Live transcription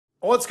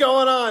What's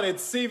going on?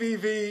 It's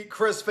CVV,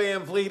 Chris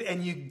Van Vliet,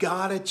 and you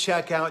gotta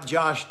check out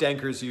Josh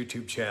Denker's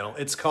YouTube channel.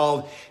 It's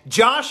called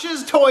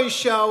Josh's Toy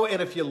Show,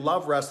 and if you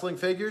love wrestling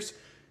figures,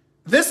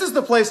 this is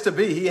the place to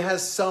be. He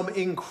has some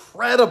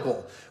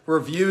incredible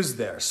reviews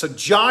there. So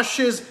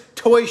Josh's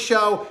Toy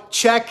Show,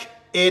 check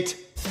it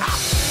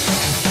out.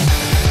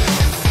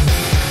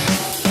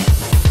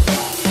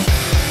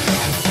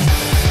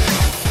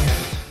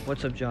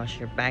 What's up, Josh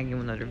here, back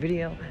with another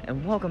video,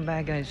 and welcome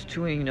back, guys,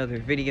 to another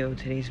video.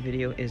 Today's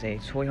video is a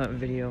toy hunt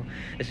video.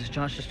 This is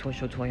Josh's Toy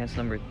Show Toy Hunts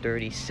number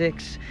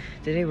 36.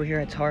 Today we're here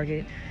at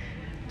Target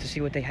to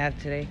see what they have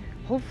today.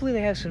 Hopefully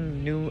they have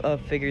some new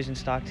figures in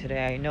stock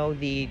today. I know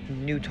the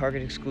new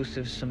Target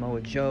exclusive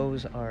Samoa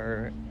Joes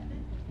are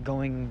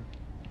going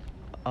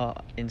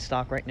in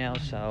stock right now,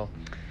 so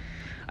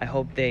I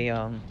hope they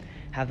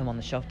have them on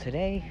the shelf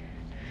today.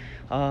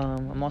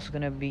 I'm also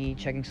going to be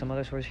checking some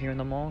other stores here in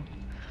the mall.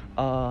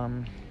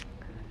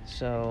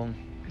 So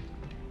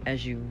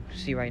as you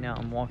see right now,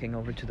 I'm walking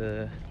over to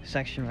the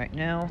section right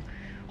now.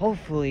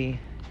 Hopefully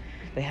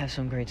they have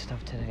some great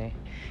stuff today.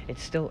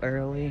 It's still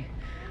early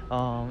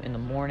in the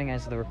morning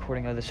as the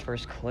recording of this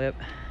first clip,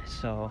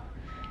 so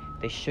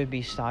they should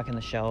be stocking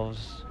the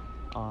shelves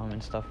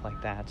and stuff like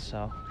that.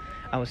 So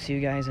I will see you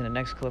guys in the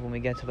next clip when we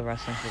get to the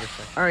wrestling figure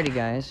section. Alrighty,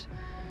 guys,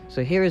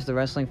 so here is the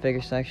wrestling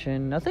figure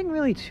section. Nothing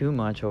really too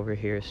much over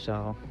here,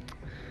 so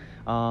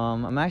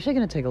I'm actually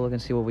going to take a look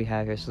and see what we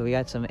have here. So we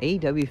got some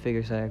AEW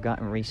figures that have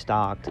gotten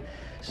restocked.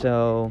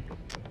 So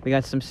we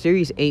got some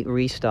Series 8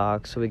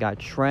 restocks. So we got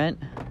Trent,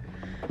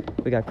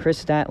 we got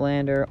Chris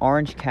Statlander,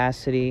 Orange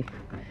Cassidy,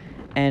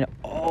 and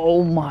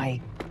oh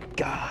my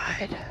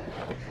god,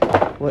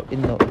 what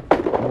in the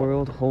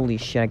world? Holy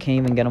shit, I can't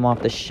even get them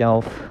off the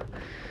shelf.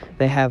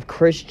 They have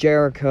Chris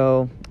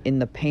Jericho in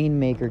the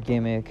Painmaker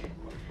gimmick.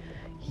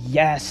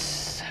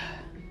 Yes!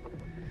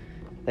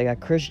 They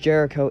got Chris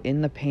Jericho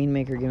in the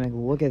Painmaker gimmick.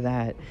 Look at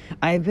that.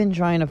 I've been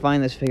trying to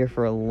find this figure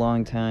for a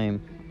long time.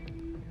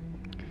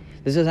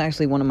 This is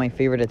actually one of my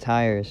favorite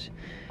attires.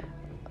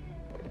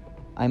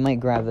 I might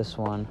grab this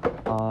one.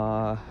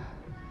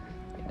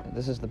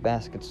 This is the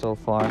basket so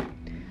far.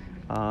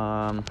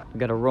 We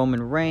got a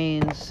Roman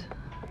Reigns,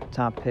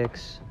 top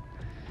picks.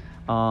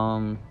 We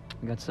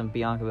got some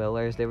Bianca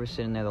Belairs. They were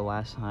sitting there the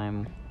last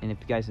time. And if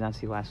you guys did not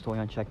see last toy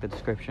hunt, check the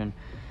description.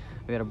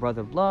 We got a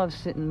Brother Love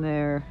sitting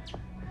there.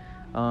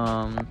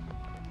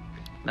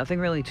 Nothing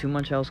really too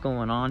much else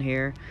going on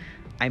here.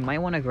 I might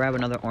want to grab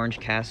another Orange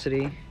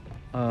Cassidy.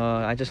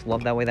 I just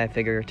love that way that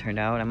figure turned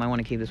out. I might want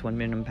to keep this one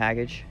minimum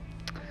package.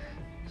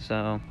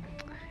 So,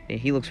 yeah,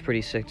 he looks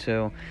pretty sick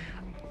too.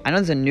 I know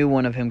there's a new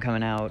one of him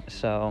coming out,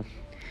 so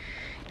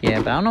yeah,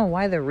 but I don't know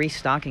why they're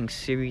restocking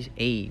Series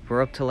 8.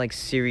 We're up to like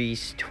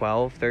Series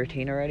 12,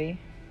 13 already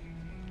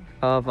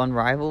of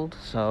Unrivaled,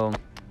 so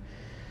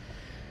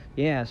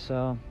yeah,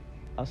 so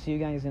I'll see you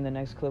guys in the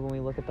next clip when we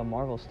look at the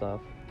Marvel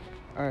stuff.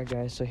 Alright,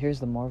 guys, so here's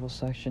the Marvel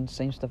section.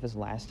 Same stuff as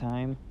last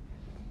time.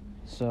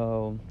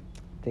 So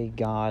they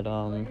got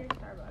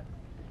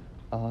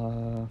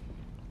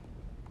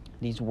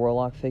these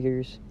Warlock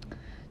figures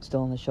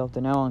still on the shelf.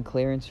 They're now on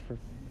clearance for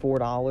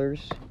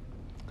 $4.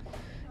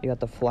 You got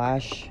the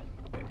Flash.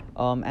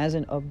 As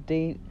an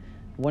update,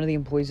 one of the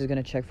employees is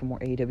going to check for more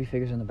AEW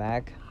figures in the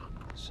back,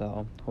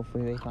 so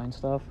hopefully they find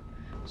stuff.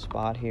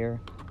 Spot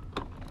here.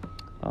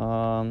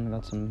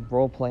 Got some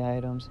roleplay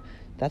items.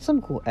 That's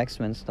some cool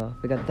X-Men stuff.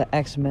 We got the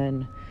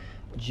X-Men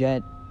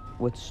Jet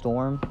with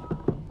Storm.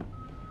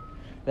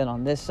 Then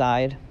on this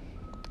side,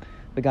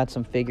 we got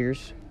some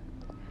figures.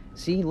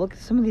 See, look at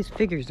some of these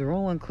figures. They're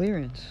all on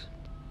clearance.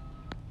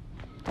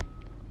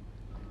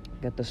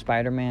 Got the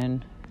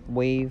Spider-Man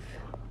Wave.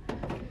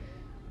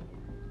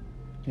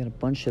 Got a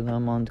bunch of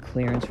them on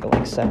clearance for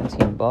like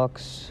 17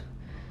 bucks.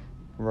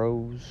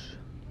 Rose.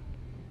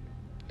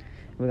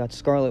 We got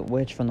Scarlet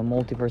Witch from the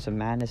Multiverse of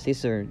Madness.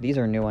 These are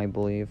new, I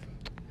believe.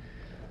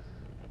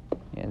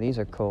 Yeah, these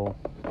are cool.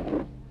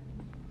 And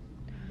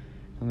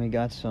we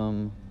got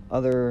some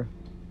other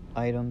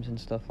items and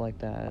stuff like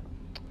that.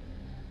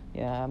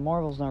 Yeah,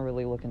 Marvel's not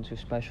really looking too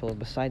special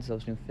besides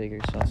those new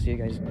figures, so I'll see you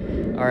guys.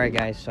 Alright,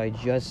 guys, so I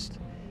just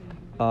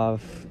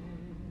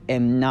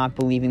am not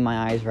believing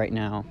my eyes right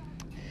now.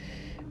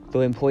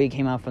 The employee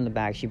came out from the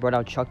back. She brought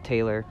out Chuck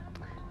Taylor,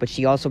 but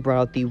she also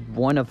brought out the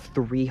 1 of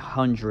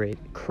 300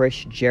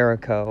 Chris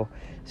Jericho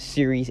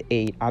Series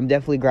 8. I'm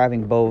definitely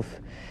grabbing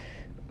both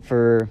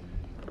for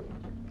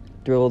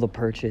thrill of the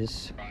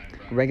purchase.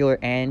 Regular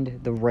and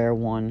the rare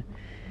one.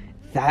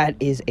 That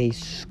is a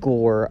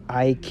score.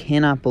 I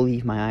cannot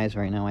believe my eyes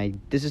right now.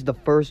 This is the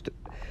first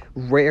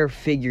rare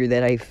figure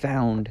that I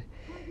found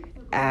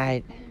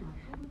at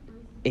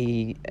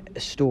a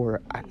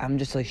store. I'm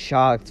just like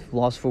shocked,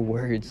 lost for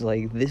words.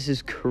 Like, this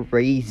is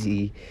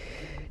crazy.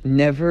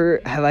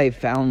 Never have I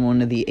found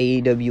one of the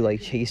AEW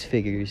like chase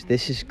figures.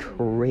 This is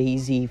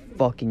crazy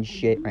fucking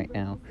shit right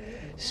now.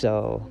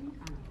 So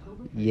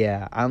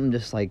yeah, I'm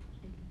just like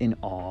in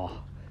awe.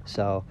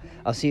 So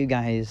I'll see you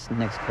guys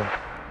next clip.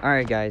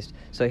 Alright, guys,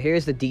 so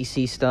here's the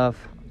DC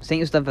stuff.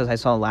 Same stuff as I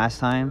saw last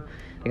time.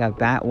 They got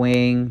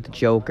Batwing, the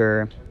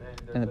Joker,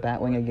 and the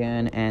Batwing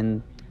again,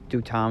 and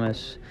Duke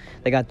Thomas.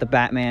 They got the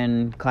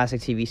Batman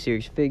classic TV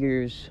series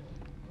figures.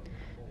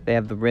 They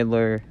have the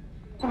Riddler.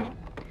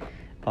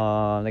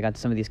 They got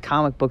some of these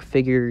comic book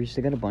figures.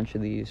 They got a bunch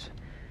of these.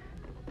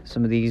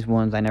 Some of these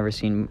ones I never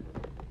seen.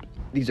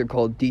 These are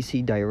called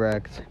DC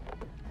Direct.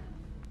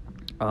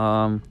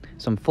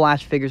 Some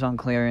Flash figures on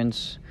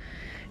clearance.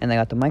 And they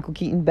got the Michael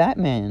Keaton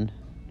Batman.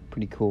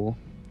 Pretty cool.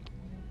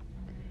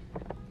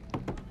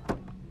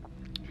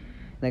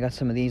 They got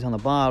some of these on the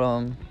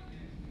bottom.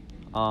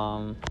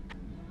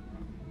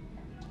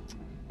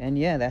 And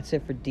yeah, that's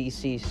it for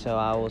DC. So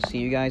I will see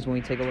you guys when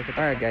we take a look at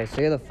that. Alright guys, so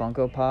here are the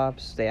Funko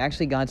Pops. They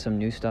actually got some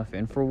new stuff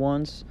in for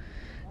once.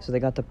 So they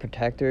got the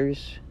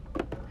Protectors.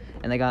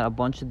 And they got a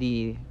bunch of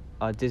the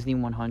Disney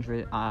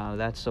 100.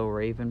 That's So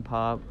Raven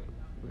Pop.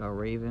 We got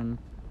Raven.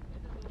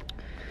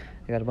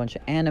 They got a bunch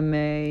of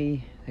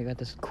anime. They got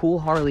this cool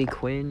Harley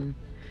Quinn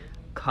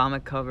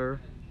comic cover.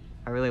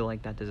 I really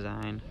like that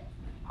design.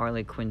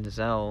 Harley Quinn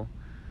Zell.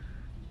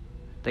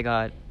 They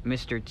got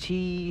Mr.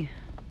 T.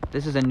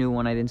 This is a new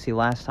one I didn't see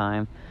last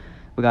time.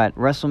 We got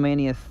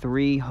WrestleMania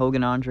 3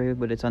 Hogan Andre,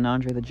 but it's an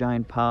Andre the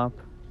Giant pop.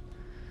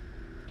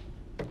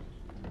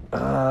 They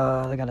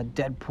got a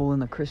Deadpool in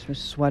the Christmas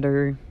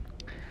sweater.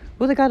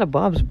 Oh, they got a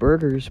Bob's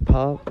Burgers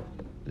pop.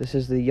 This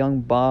is the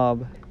Young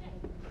Bob.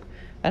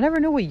 I never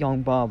knew what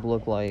Young Bob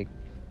looked like.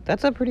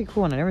 That's a pretty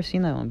cool one. I never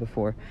seen that one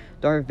before.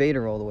 Darth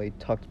Vader all the way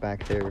tucked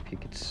back there if you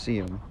could see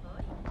him.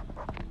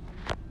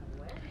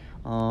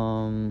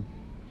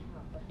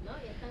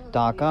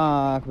 Doc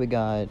Ock. We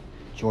got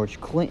George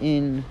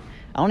Clinton.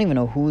 I don't even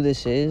know who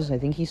this is. I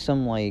think he's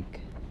some like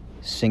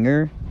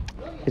singer,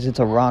 because it's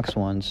a Rocks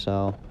one.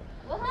 So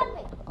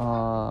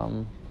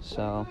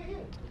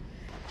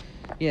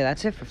yeah,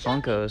 that's it for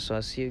Funkos. So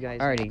I'll see you guys.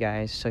 Alrighty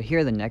guys, so here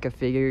are the NECA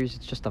figures.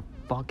 It's just a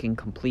fucking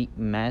complete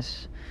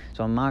mess.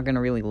 So I'm not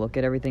gonna really look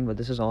at everything, but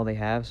this is all they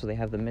have. So they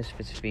have the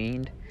Misfits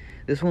Fiend.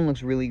 This one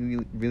looks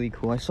really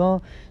cool. I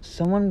saw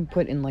someone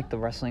put in like the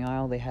wrestling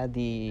aisle. They had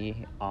the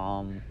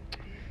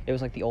it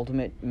was like the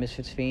Ultimate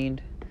Misfits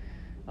Fiend.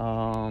 They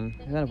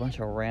got a bunch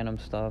of random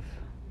stuff.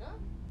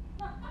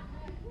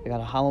 They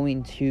got a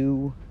Halloween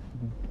 2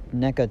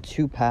 NECA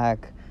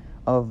 2-pack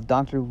of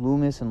Dr.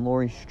 Loomis and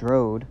Laurie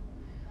Strode.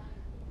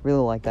 Really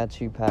like that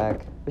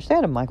 2-pack. Wish they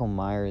had a Michael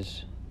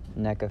Myers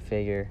NECA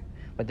figure.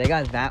 But they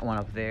got that one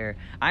up there.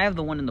 I have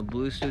the one in the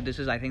blue suit. This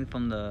is, I think,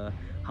 from the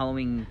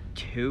Halloween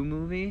 2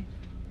 movie.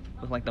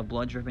 With, like, the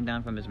blood dripping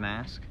down from his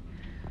mask.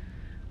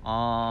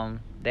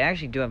 They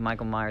actually do have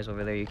Michael Myers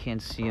over there. You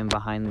can't see him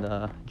behind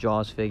the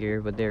Jaws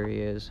figure, but there he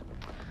is.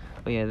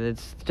 But yeah,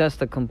 it's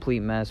just a complete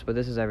mess. But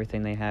this is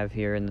everything they have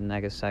here in the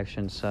NECA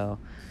section. So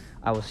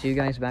I will see you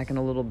guys back in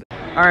a little bit.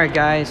 Alright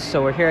guys,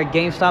 so we're here at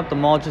GameStop. The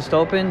mall just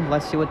opened.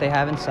 Let's see what they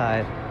have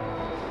inside.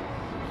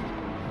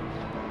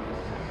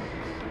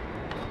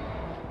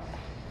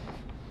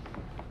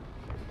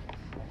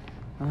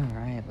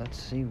 Alright, let's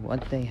see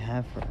what they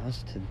have for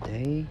us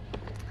today.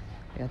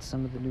 They got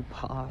some of the new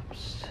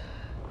Pops.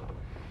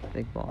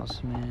 Big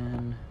Boss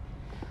Man.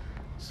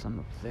 Some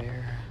up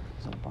there.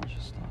 There's a bunch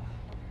of stuff.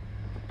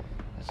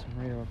 Got some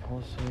Raider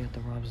upholstery at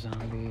the Rob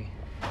Zombie.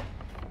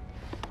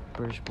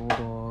 British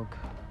Bulldog.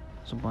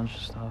 There's a bunch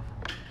of stuff.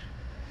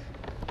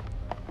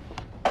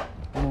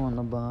 More on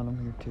the bottom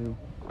here too.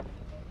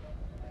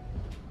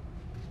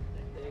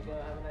 There you go.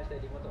 Have a nice day.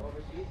 Do you want the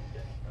overseat?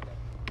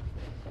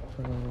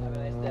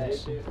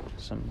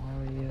 Some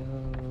Mario.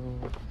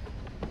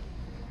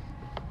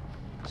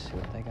 Let's see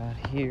what they got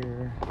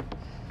here.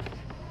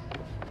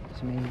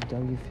 Some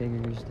AEW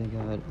figures. They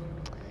got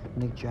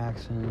Nick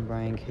Jackson,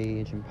 Brian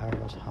Cage, and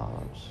Powerhouse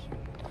Hobbs.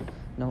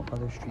 No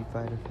other Street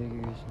Fighter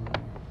figures. No.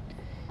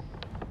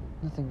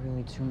 Nothing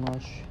really too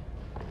much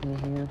in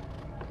here.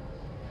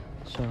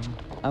 So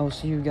I will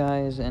see you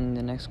guys in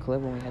the next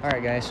clip when we have.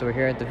 Alright guys, so we're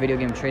here at the video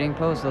game trading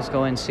post. Let's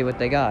go in and see what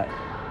they got.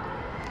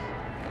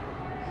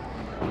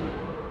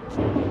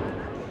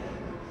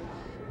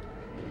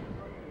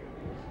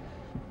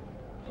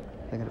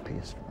 I got a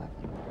PS5.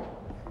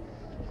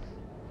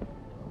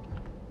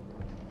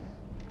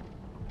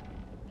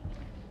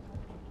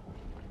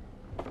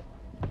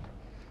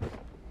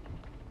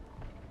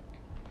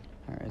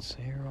 Alright, so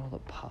here are all the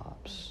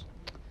Pops.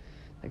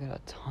 They got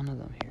a ton of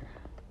them here.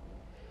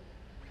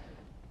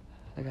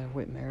 They got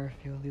Whit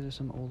Merrifield. These are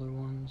some older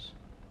ones.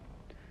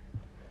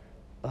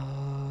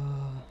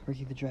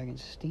 Ricky the Dragon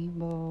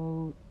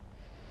Steamboat.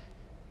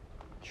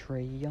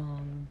 Trey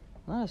Young.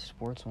 A lot of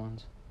sports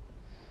ones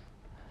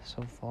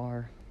so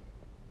far.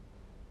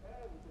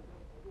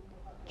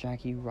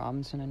 Jackie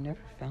Robinson. I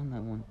never found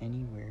that one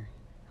anywhere.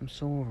 I'm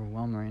so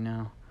overwhelmed right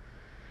now.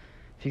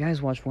 If you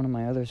guys watched one of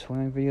my other toy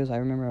videos, I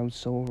remember I was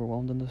so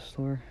overwhelmed in the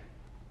store.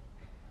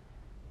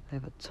 They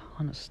have a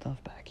ton of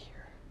stuff back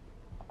here.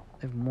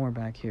 They have more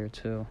back here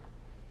too.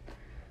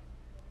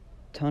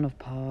 Ton of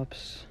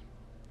Pops.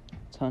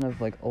 Ton of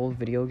like old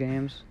video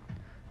games.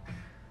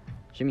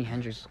 Jimi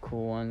Hendrix is a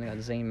cool one. They got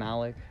Zayn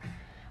Malik.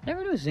 I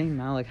never knew Zayn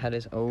Malik had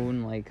his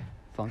own like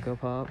Funko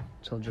Pop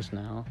till just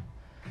now.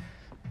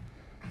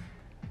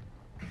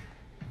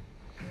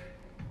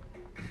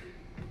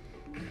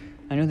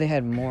 I knew they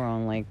had more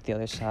on, like, the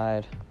other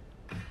side.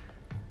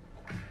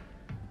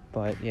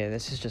 But, yeah,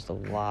 this is just a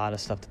lot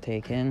of stuff to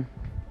take in.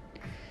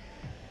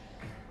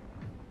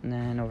 And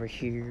then over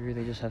here,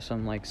 they just have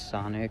some, like,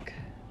 Sonic.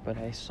 But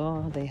I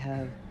saw they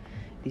have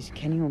these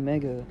Kenny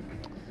Omega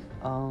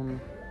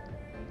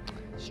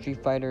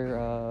Street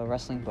Fighter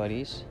wrestling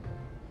buddies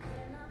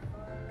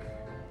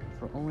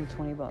for only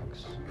 20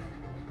 bucks.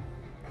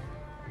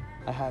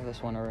 I have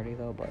this one already,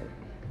 though, but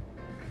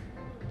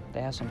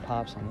they have some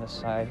pops on this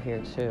side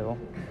here, too.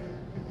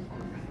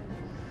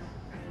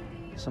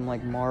 Some,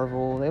 like,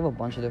 Marvel. They have a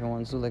bunch of different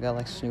ones, too. They got,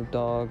 like, Snoop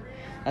Dogg.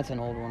 That's an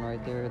old one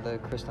right there, the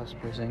Kristaps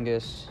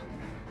Porzingis.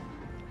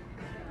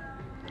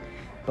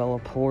 Bella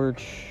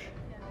Porch,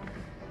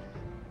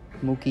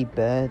 Mookie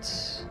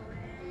Betts.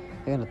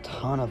 They got a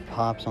ton of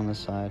pops on this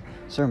side.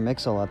 Sir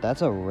Mix-a-Lot,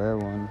 that's a rare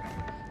one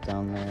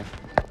down there.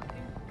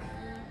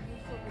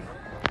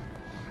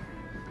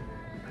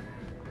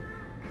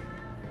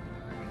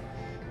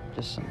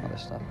 Just some other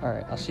stuff.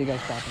 Alright, I'll see you guys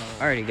back in a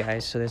little. Alrighty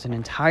guys, so there's an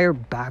entire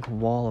back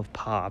wall of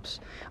pops.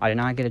 I did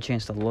not get a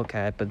chance to look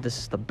at it, but this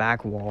is the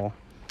back wall.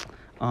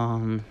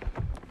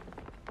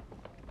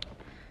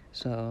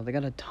 So they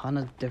got a ton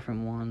of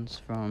different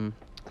ones from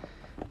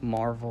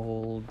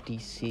Marvel,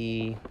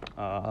 DC,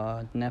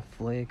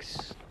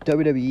 Netflix,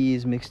 WWE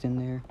is mixed in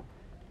there.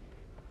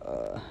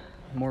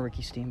 More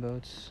Ricky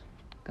Steamboats.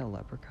 Got a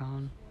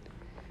Leprechaun.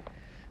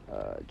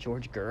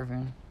 George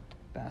Gervin,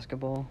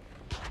 basketball.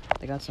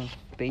 They got some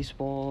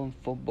baseball,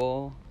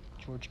 football.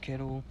 George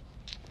Kittle.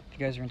 If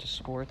you guys are into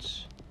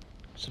sports,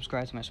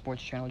 subscribe to my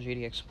sports channel,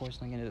 JDX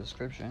Sports, link in the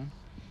description.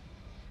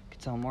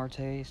 Cattell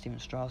Marte, Steven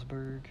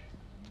Strasburg.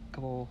 A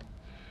couple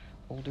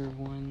older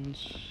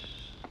ones.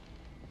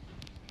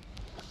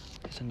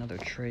 There's another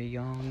Trey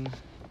Young.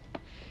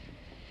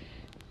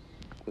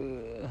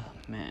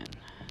 Man,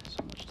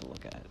 so much to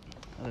look at.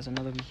 Oh, there's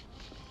another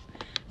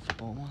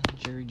football one,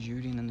 Jerry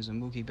Jeudy, and then there's a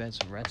Mookie Betts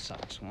Red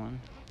Sox one.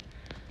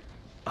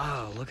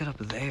 Oh, look it up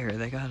there.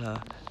 They got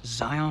a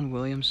Zion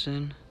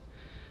Williamson,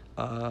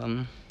 is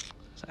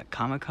that a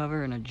comic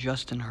cover, and a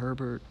Justin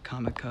Herbert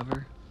comic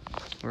cover,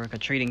 or like a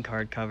trading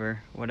card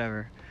cover,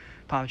 whatever.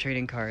 Pop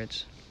trading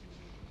cards.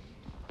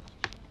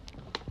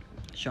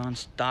 John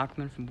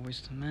Stockman from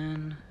Boyz II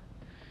Men.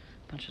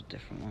 Bunch of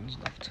different ones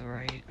left to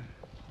right.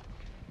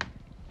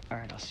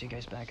 Alright, I'll see you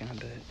guys back in a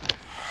bit.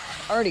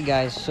 Alrighty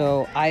guys,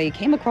 so I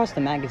came across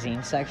the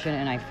magazine section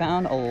and I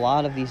found a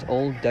lot of these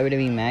old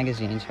WWE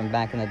magazines from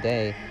back in the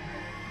day.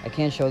 I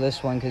can't show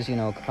this one because, you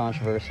know,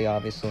 controversy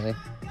obviously.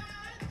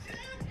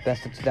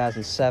 Best of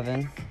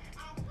 2007.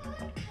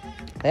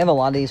 They have a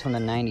lot of these from the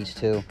 90s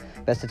too.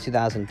 Best of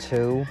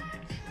 2002.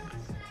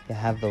 You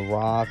have The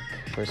Rock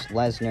versus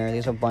Lesnar.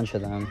 There's a bunch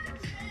of them.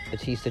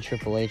 Batista,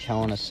 Triple H,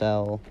 Hell in a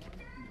Cell.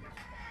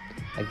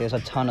 Like, there's a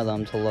ton of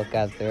them to look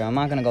at there. I'm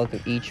not going to go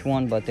through each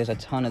one, but there's a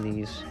ton of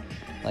these.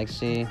 Like,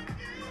 see?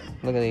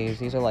 Look at these.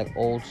 These are, like,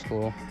 old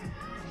school.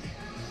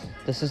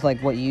 This is, like,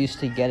 what you used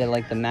to get at,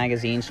 like, the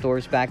magazine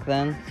stores back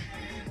then.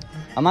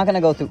 I'm not going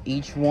to go through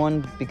each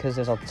one because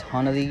there's a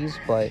ton of these,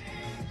 but,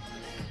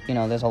 you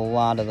know, there's a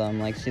lot of them.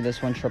 Like, see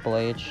this one, Triple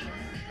H?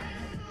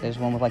 There's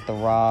one with, like, The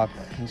Rock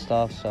and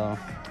stuff, so...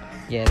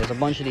 Yeah, there's a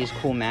bunch of these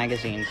cool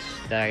magazines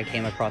that I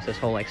came across this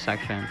whole, like,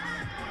 section.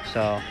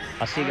 So,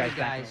 I'll see you guys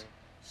back.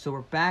 So,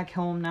 we're back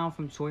home now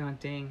from toy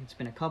hunting. It's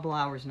been a couple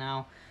hours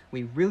now.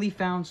 We really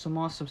found some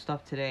awesome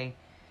stuff today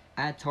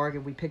at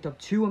Target. We picked up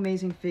 2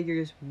 amazing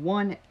figures,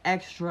 1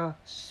 extra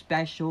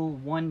special,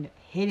 1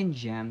 hidden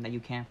gem that you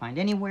can't find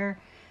anywhere.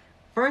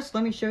 First,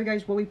 let me show you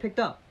guys what we picked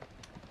up.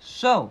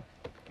 So,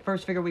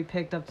 first figure we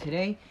picked up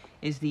today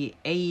is the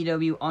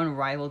AEW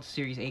Unrivaled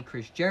Series 8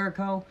 Chris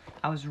Jericho.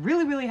 I was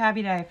really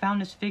happy that I found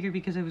this figure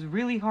because it was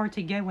really hard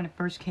to get when it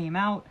first came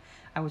out.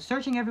 I was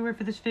searching everywhere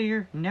for this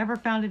figure, never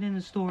found it in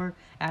the store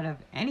out of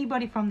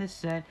anybody from this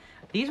set.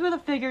 These were the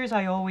figures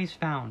I always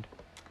found.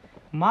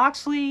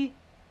 Moxley,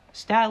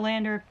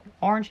 Statlander,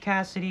 Orange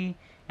Cassidy,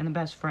 and the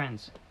Best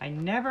Friends. I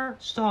never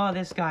saw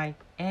this guy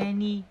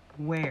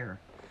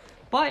anywhere.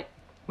 But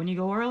when you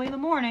go early in the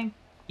morning,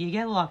 you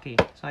get lucky.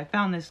 So I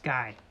found this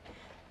guy.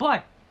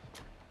 But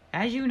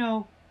as you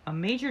know, a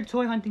major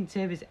toy hunting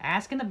tip is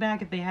ask in the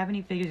back if they have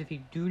any figures if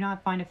you do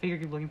not find a figure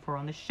you're looking for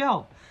on the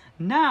shelf.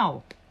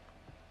 Now,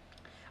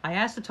 I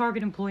asked the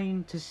Target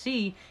employee to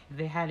see if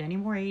they had any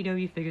more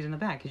AEW figures in the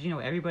back, because, you know,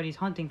 everybody's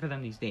hunting for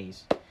them these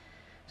days.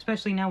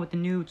 Especially now with the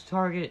new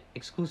Target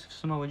exclusive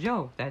Samoa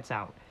Joe that's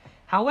out.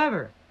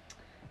 However,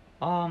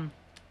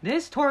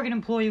 this Target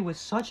employee was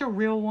such a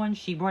real one.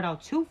 She brought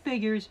out 2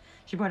 figures.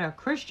 She brought out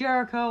Chris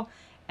Jericho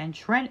and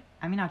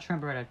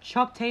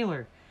Chuck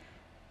Taylor.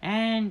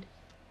 And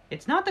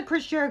it's not the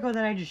Chris Jericho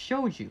that I just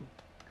showed you.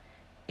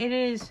 It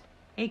is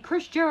a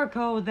Chris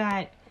Jericho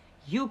that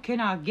you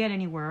cannot get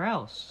anywhere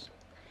else.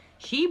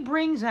 She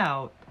brings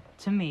out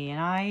to me, and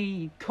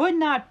I could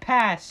not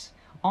pass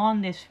on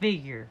this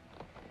figure,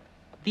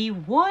 the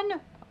 1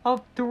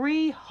 of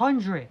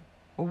 300,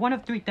 or 1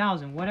 of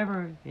 3,000,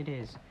 whatever it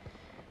is.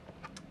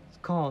 It's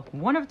called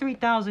 1 of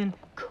 3,000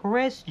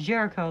 Chris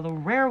Jericho, the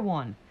rare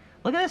one.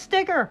 Look at the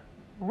sticker!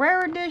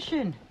 Rare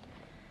edition!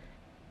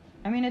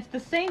 I mean, it's the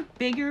same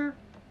figure,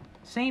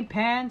 same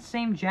pants,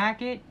 same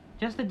jacket,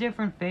 just a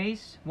different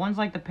face. One's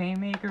like the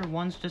Painmaker,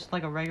 one's just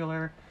like a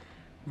regular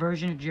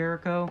version of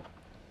Jericho.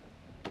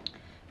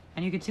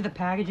 And you can see the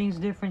packaging's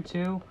different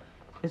too.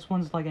 This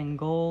one's like in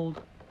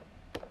gold,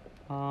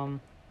 and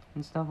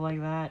stuff like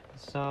that.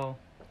 So,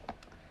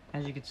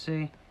 as you can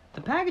see,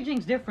 the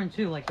packaging's different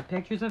too. Like the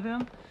pictures of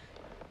him,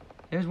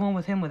 there's one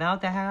with him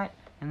without the hat,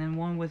 and then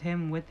one with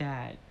him with the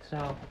hat.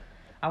 So,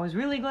 I was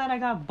really glad I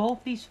got both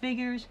these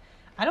figures.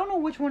 I don't know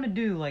which one to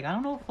do. Like, I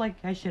don't know if like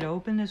I should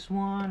open this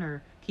one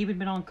or keep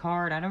it on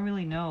card. I don't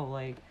really know.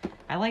 Like,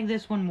 I like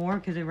this one more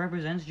because it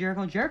represents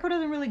Jericho. Jericho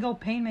doesn't really go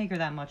Painmaker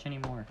that much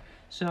anymore.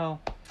 So,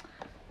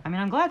 I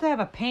mean, I'm glad to have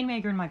a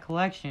Painmaker in my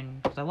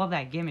collection because I love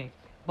that gimmick.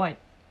 But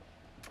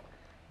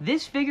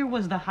this figure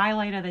was the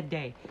highlight of the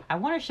day. I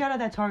want to shout out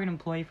that Target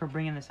employee for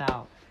bringing this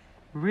out.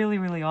 Really,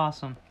 really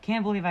awesome.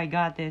 Can't believe I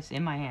got this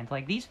in my hands.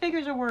 Like, these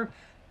figures are worth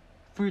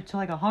to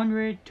like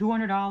 $100,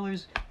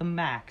 $200 the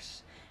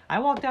max. I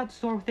walked out the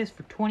store with this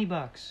for 20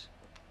 bucks.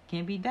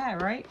 Can't beat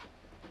that, right?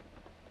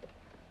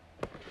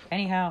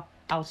 Anyhow,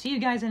 I'll see you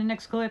guys in the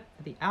next clip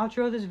at the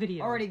outro of this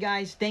video. Alrighty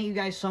guys, thank you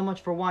guys so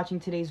much for watching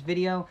today's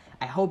video.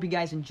 I hope you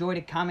guys enjoyed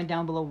it. Comment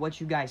down below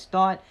what you guys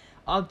thought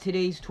of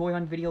today's toy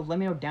hunt video. Let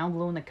me know down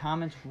below in the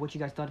comments what you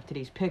guys thought of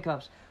today's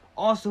pickups.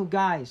 Also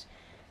guys,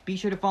 be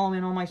sure to follow me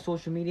on all my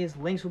social medias.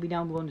 Links will be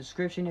down below in the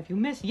description. If you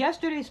missed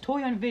yesterday's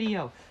toy hunt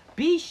video,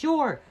 be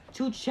sure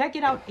to check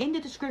it out in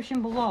the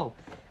description below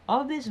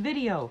of this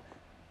video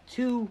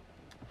to,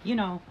 you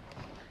know,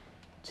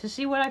 to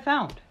see what I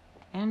found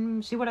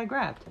and see what I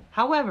grabbed.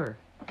 However,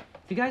 if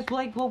you guys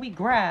like what we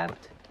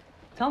grabbed,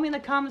 tell me in the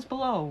comments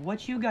below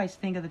what you guys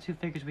think of the two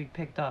figures we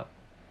picked up.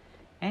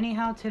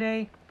 Anyhow,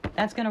 today,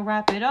 that's going to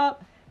wrap it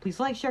up. Please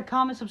like, share,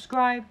 comment,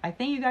 subscribe. I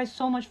thank you guys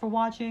so much for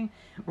watching.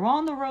 We're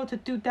on the road to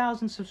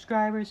 2,000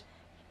 subscribers,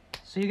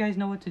 so you guys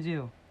know what to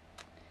do.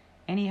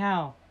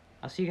 Anyhow,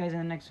 I'll see you guys in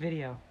the next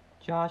video.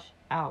 Josh,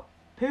 out.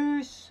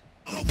 Peace!